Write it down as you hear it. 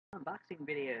Unboxing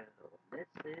video. This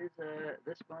is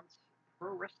this month's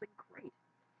Pro Wrestling Crate.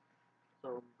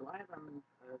 So I'm glad I'm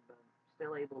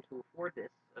still able to afford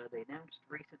this. They announced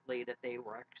recently that they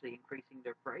were actually increasing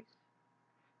their price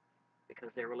because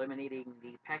they were eliminating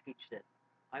the package that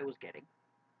I was getting.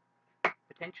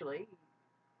 Potentially,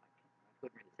 I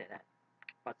couldn't really say that,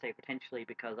 but say potentially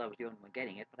because I was the only one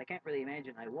getting it, but I can't really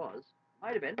imagine I was.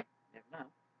 Might have been, never know.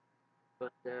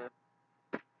 But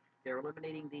they're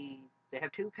eliminating the. They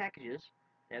have two packages.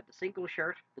 They have the single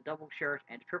shirt, the double shirt,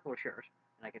 and the triple shirt,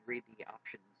 and I can read the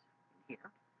options in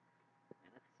here.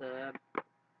 And it's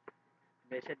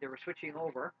they said they were switching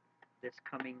over this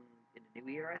coming in the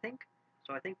new year, I think.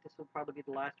 So I think this will probably be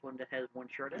the last one that has one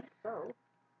shirt in it. So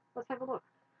let's have a look.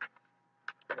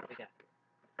 What we got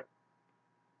here?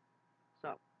 So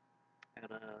I'm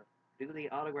gonna do the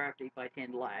autographed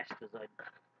 8x10 last because I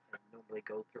normally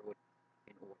go through it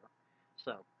in order.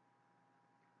 So,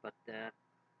 but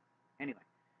anyway,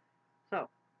 so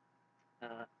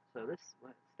uh, so this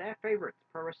staff favorites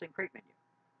Pro Wrestling Crate menu.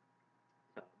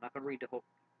 So I'm not gonna read the whole.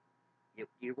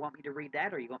 You want me to read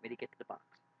that, or you want me to get to the box?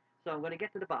 So I'm gonna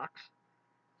get to the box.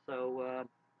 So I'm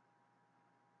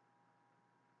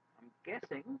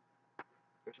guessing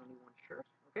there's only one shirt.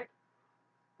 Okay.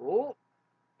 Oh,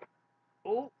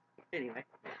 oh. Anyway,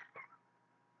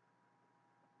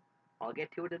 I'll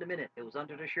get to it in a minute. It was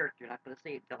under the shirt. You're not going to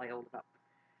see it until I hold it up.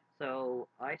 So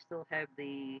I still have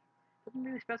the. Doesn't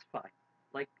really specify.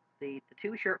 Like the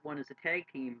two shirt one is the tag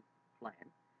team plan,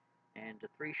 and the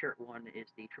three shirt one is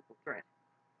the triple threat.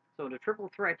 So in the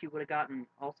triple threat, you would have gotten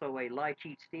also a Live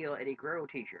Cheat Steel Eddie Guerrero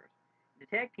T-shirt. In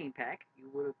the tag team pack, you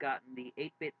would have gotten the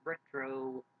 8-bit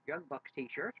retro Young Bucks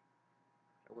T-shirt.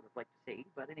 I would have liked to see,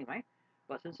 but anyway.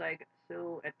 But since I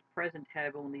still at the present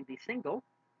have only the single,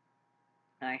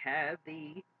 I have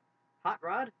the Hot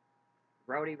Rod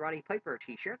Rowdy Roddy Piper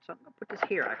T-shirt. So I'm gonna put this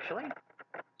here actually,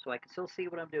 so I can still see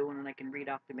what I'm doing and I can read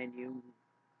off the menu and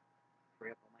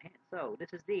free up on my hand. So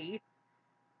this is the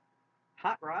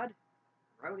Hot Rod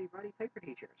Rowdy Roddy Piper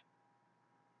T-shirt.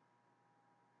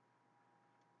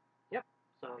 Yep.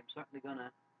 So I'm certainly I'm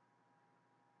gonna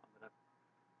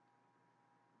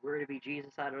where to be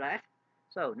Jesus out of that.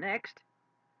 So next,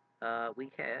 we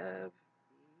have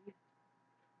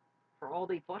for all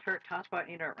the butthurt Tosspot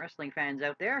Internet Wrestling fans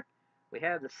out there, we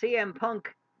have the CM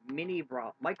Punk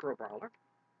micro brawler.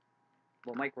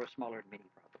 Well, micro smaller than mini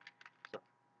brawler. So,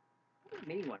 what would a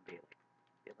mini one be like?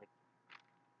 Be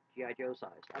like GI Joe size?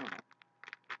 I don't know.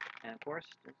 And of course,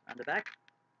 on the back,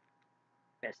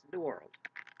 best in the world,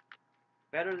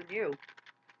 better than you.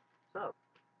 So,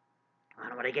 I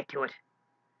don't want to get to it.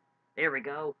 There we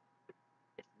go.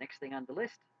 It's the next thing on the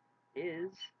list is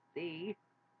the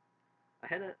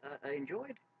I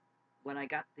enjoyed when I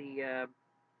got the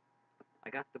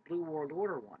Blue World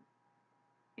Order one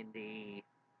in the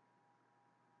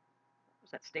what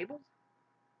was that Stables?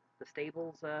 The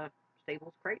Stables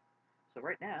crate. So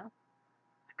right now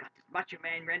I got this Macho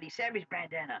Man Randy Savage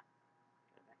bandana.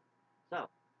 So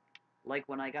like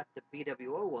when I got the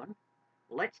BWO one,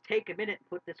 let's take a minute and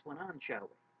put this one on, shall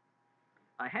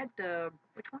we? I had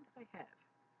which one did I have?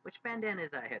 Which bandana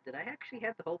did I have? Did I actually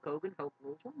have the Hulk Hogan Hulk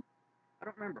Rules one? I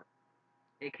don't remember.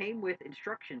 It came with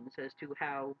instructions as to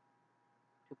how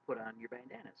to put on your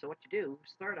bandana. So what you do,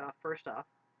 start off first off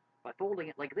by folding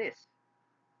it like this,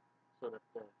 so that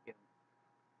you know,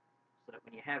 so that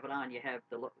when you have it on, you have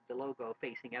the logo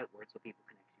facing outward, so people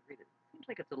can actually read it. Seems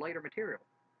like it's a lighter material.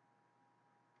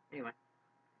 Anyway,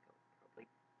 I'll probably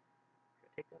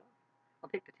take that off. I'll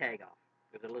take the tag off.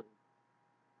 There's a little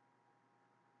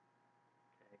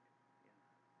tag,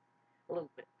 a little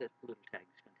bit. This little tag.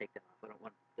 Just gonna take that off. I don't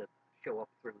want it to show up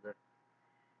through the.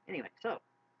 Anyway, so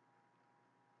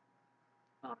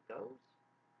on it goes.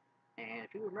 And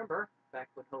if you remember, back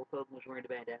when Hulk Hogan was wearing the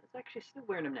bandana, it's actually still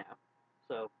wearing them now.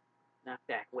 So, not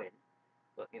back when.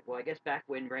 But, well, I guess back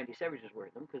when Randy Savage was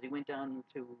wearing them, because he went on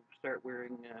to start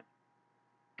wearing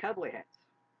cowboy hats.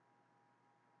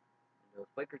 And those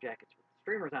biker jackets with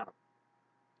streamers on them.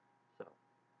 So,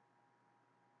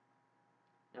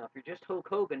 now if you're just Hulk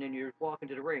Hogan and you're walking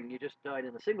to the ring, you just died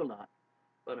in a single knot.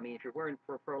 But, I mean, if you're wearing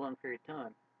for a prolonged period of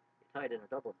time, you tie it in a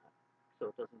double knot. So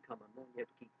it doesn't come undone. You have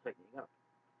to keep tightening up.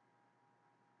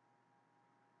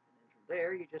 And then from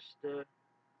there, you just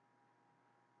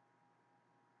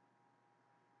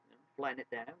flatten it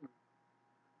down,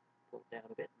 pull it down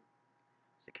a bit, and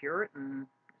secure it, and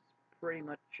it's pretty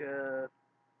much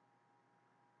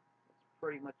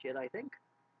it, I think.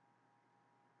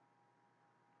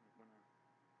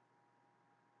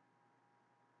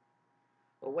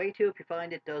 A way to, if you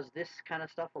find it does this kind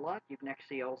of stuff a lot, you can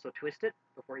actually also twist it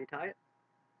before you tie it.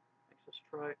 Let's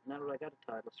try, now that I got it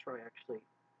tied, let's try actually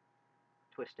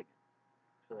twisting it.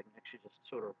 So I can actually just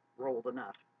sort of roll the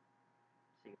knot.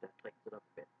 See if that tightens it up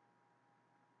a bit.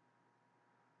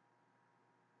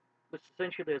 Which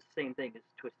essentially is the same thing as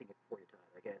twisting it before you tie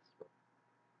it, I guess. But,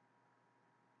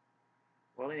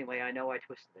 well, anyway, I know I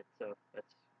twisted it, so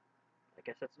I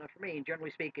guess that's enough for me. And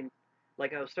generally speaking,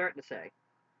 like I was starting to say,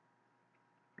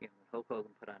 when Hulk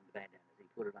Hogan put on the bandanas, he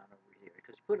put it on over his ear.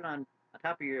 Because you put it on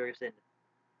top of your ears, and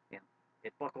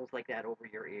it buckles like that over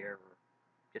your ear, or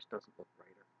just doesn't look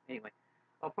right. Anyway,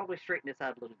 I'll probably straighten this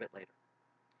out a little bit later.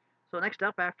 So next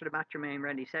up, after the Macho Man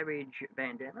Randy Savage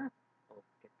bandana, I'll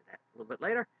get to that a little bit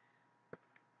later.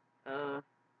 A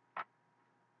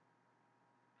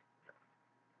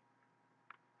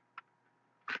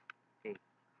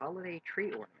holiday tree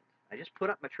ornament. I just put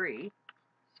up my tree,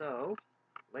 so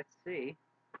let's see.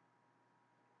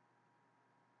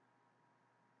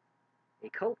 A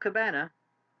Colt Cabana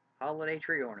holiday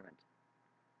tree ornament.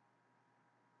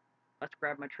 Let's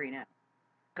grab my tree now.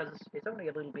 Because it's only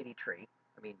a little bitty tree.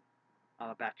 I mean, I'm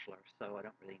a bachelor, so I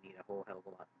don't really need a whole hell of a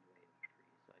lot in the way of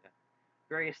trees. So I got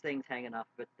various things hanging off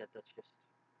of it that's just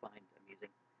find amusing.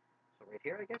 So right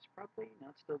here, I guess, probably. No,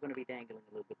 it's still going to be dangling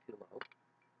a little bit too low. Or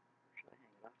should I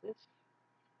hang it off this?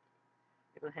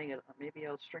 Maybe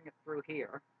I'll string it through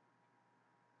here,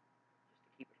 just to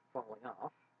keep it from falling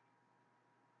off.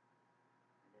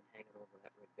 And then hang it over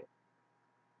that red bit.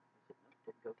 No,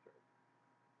 didn't go through.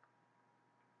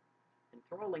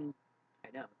 Enthralling,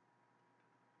 I know.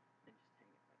 And just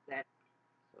hang it like that.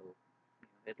 So,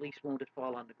 at least won't it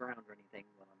fall on the ground or anything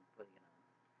when I'm putting it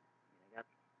on. I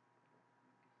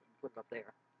put it up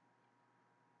there.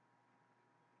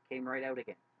 Came right out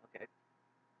again. Okay.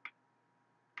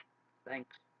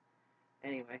 Thanks.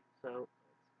 Anyway, so let's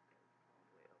go all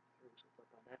the way up through, so it's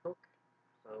up on that hook.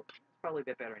 So it's probably a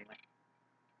bit better anyway.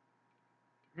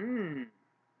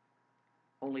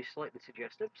 Only slightly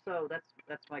suggestive. So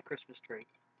that's my Christmas tree.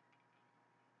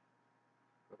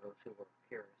 For those who were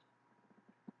curious.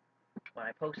 When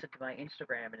I posted to my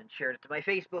Instagram and then shared it to my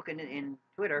Facebook and in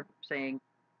Twitter saying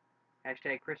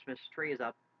hashtag Christmas tree is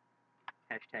up,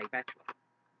 hashtag bachelor.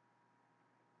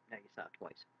 Now you saw it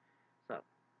twice. So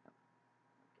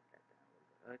get that down a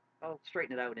little bit. I'll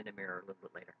straighten it out in the mirror a little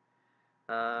bit later.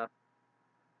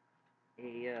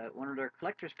 One of their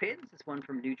collector's pins. This one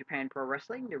from New Japan Pro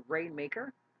Wrestling, the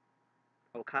Rainmaker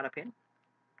Okada pin.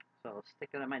 So I'll stick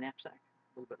that on my knapsack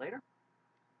a little bit later.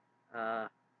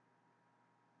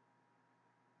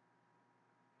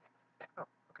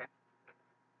 Okay.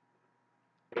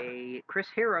 A Chris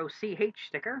Hero CH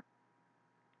sticker.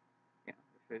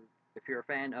 If you're a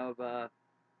fan of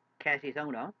Cassius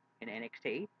Ohno in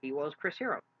NXT, he was Chris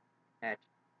Hero at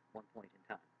one point in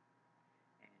time.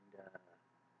 And,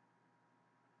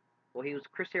 well, he was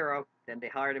Chris Hero, then they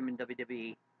hired him in WWE to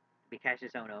be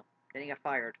Cassius Ohno. Then he got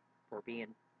fired for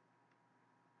being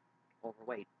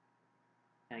overweight.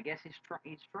 And I guess he's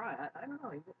trying. I don't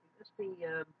know. He must be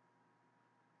a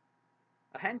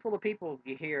handful of people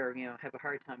you hear, have a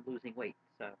hard time losing weight.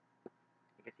 So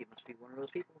I guess he must be one of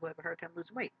those people who have a hard time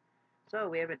losing weight. So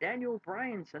we have a Daniel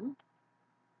Bryanson.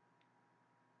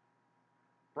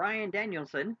 Bryan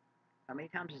Danielson. How many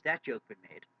times has that joke been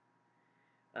made?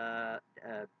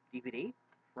 DVD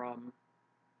from,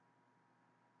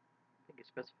 I think it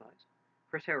specifies.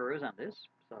 Chris Hero is on this,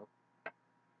 so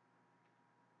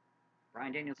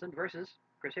Bryan Danielson versus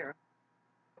Chris Hero.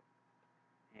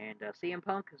 And CM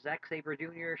Punk, Zack Sabre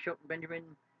Jr., Shelton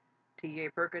Benjamin, T.J.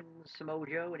 Perkins, Samoa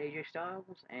Joe, and AJ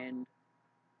Styles, and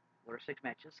what are 6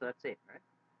 matches? So that's it, right?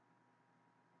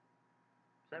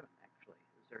 7, actually.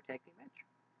 Is there a tag team match?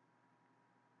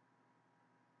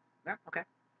 No? Okay.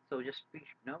 So just,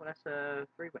 no, that's a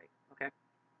 3-way. Okay.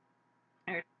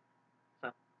 Alright.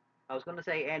 So, I was going to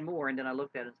say and more, and then I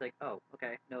looked at it and it's like, oh,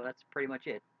 okay, no, that's pretty much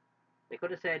it. They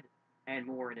could have said and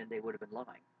more, and then they would have been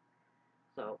lying.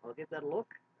 So, I'll give that a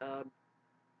look. I'm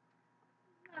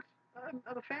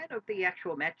a fan of the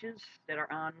actual matches that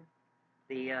are on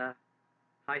the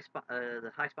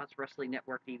the High Spots Wrestling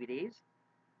Network DVDs.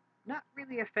 Not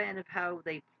really a fan of how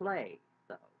they play,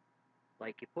 though.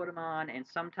 Like, you put them on, and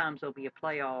sometimes there'll be a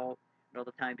play all, and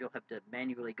other times you'll have to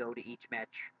manually go to each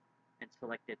match and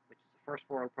select it, which is a first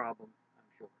world problem, I'm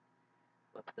sure.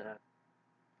 But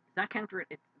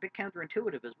it's a bit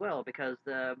counterintuitive as well, because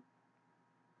I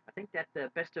think that the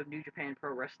Best of New Japan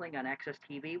Pro Wrestling on Access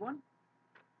TV one,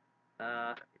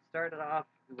 it started off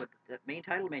with the main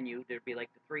title menu. There'd be like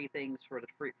the 3 things for the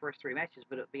first 3 matches,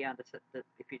 but it'd be on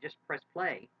if you just press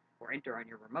play or enter on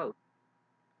your remote,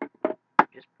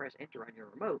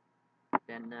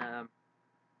 then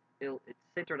it's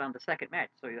centered on the second match,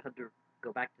 so you'll have to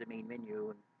go back to the main menu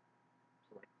and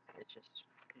It's just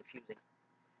confusing.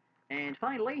 And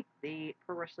finally, the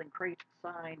Pro Wrestling Crate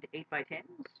signed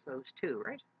 8x10s. Those two,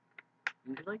 right?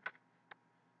 Usually?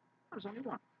 Oh, there's only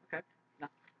one. Okay.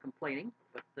 Not complaining,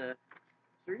 but there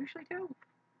usually two.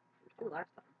 There's two last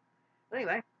time. But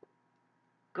anyway,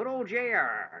 good old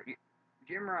JR.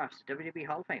 Jim Ross, WWE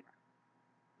Hall of Famer.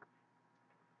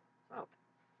 So,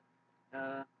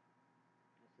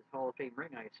 this is Hall of Fame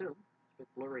ring, I assume. It's a bit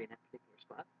blurry in that particular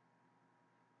spot.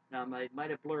 Now, I might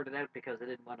have blurred it out because I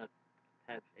didn't want to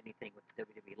have anything with the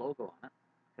WWE logo on it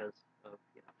because of,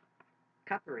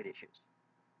 copyright issues.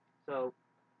 So,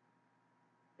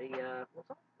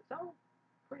 it's all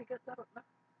pretty good.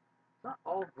 It's not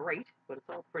all great, but it's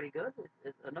all pretty good.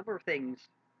 A number of things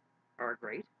are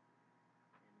great.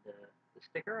 And the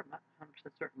sticker, I'm not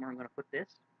 100% certain where I'm going to put this.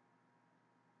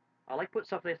 I like to put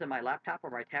stuff like this in my laptop or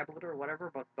my tablet or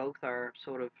whatever, but both are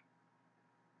sort of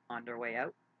on their way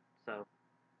out. So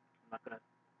I'm not going to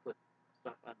put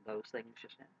stuff on those things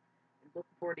just now. I'm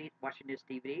looking forward to watching this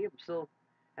DVD. I'm still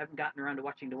haven't gotten around to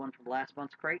watching the one from last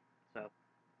month's crate, so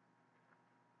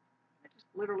I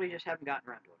literally just haven't gotten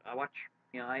around to it. I watch,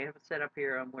 I have it set up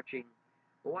here. I'm watching,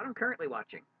 what I'm currently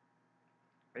watching.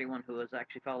 For anyone who has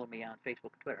actually followed me on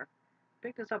Facebook and Twitter,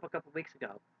 picked this up a couple weeks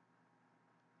ago,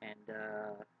 and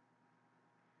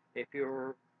if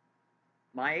you're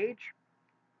my age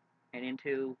and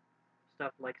into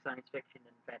stuff like science fiction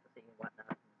and fantasy and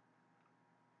whatnot,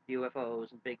 and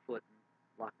UFOs and Bigfoot and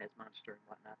Loch Ness Monster and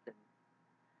whatnot, then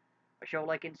a show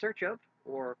like In Search of,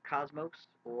 or Cosmos,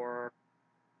 or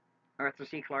Arthur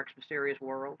C. Clarke's Mysterious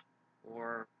World,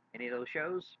 or any of those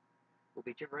shows will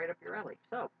be right up your alley.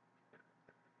 So,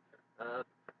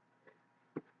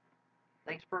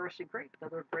 thanks for Wrestling Crate.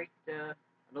 Another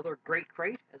great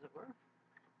crate, as it were.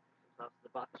 There's the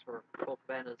box for Colt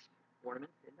Cabana's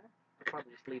ornament in there. I'll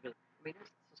probably just leave it. I mean,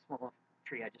 it's a small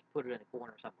tree. I just put it in a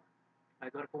corner somewhere. I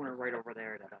got a corner right over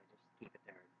there that I just keep it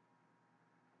there.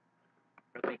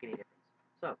 Doesn't make any difference.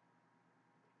 So,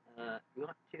 you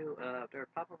want to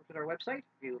pop over to our website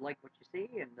if you like what you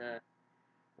see and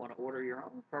want to order your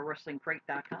own.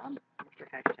 ProWrestlingCrate.com. What's your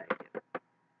hashtag here?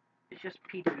 It's just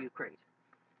PW Crate.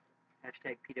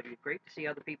 Hashtag PW Crate to see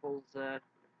other people's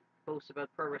posts about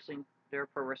pro wrestling, their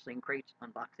Pro Wrestling Crates,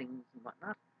 unboxings and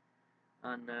whatnot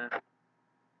on the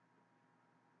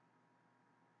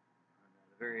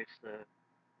various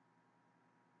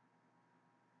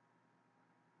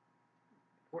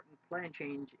important plan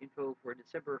change info for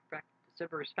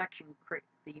December's faction crate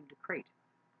themed crate.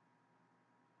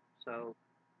 So,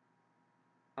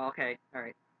 okay, all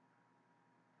right.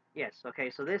 Yes, okay.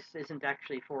 So this isn't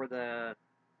actually for the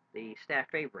staff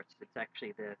favorites. It's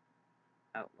actually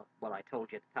what I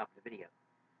told you at the top of the video.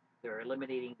 They're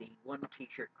eliminating the one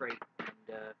T-shirt crate and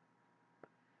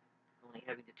only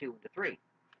having the 2 and the 3, which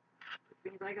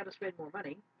means I got to spend more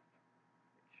money.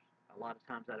 Which a lot of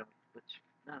times I don't. Which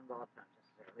not a lot of times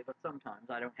necessarily, but sometimes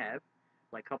I don't have.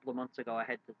 Like a couple of months ago, I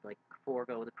had to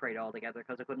forego the crate altogether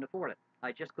because I couldn't afford it.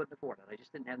 I just couldn't afford it. I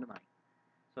just didn't have the money.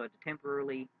 So I had to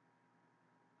temporarily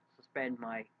suspend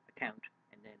my account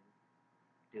and then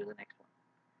do the next one.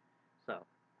 So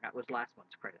that was last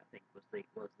month's crate. I think was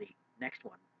the next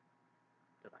one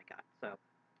that I got. So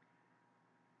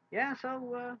yeah,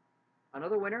 so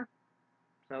another winner.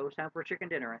 So it's time for a chicken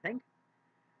dinner, I think.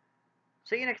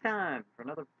 See you next time for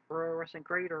another Pro Wrestling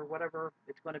Crate or whatever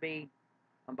it's going to be.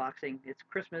 Unboxing. It's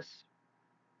Christmas.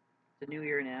 It's a new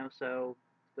year now, so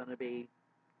it's going to be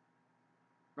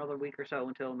another week or so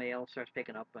until mail starts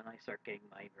picking up and I start getting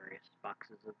my various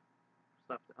boxes of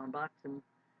stuff to unbox and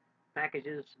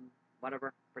packages and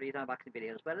whatever for these unboxing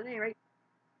videos. But at any rate,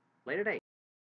 later day.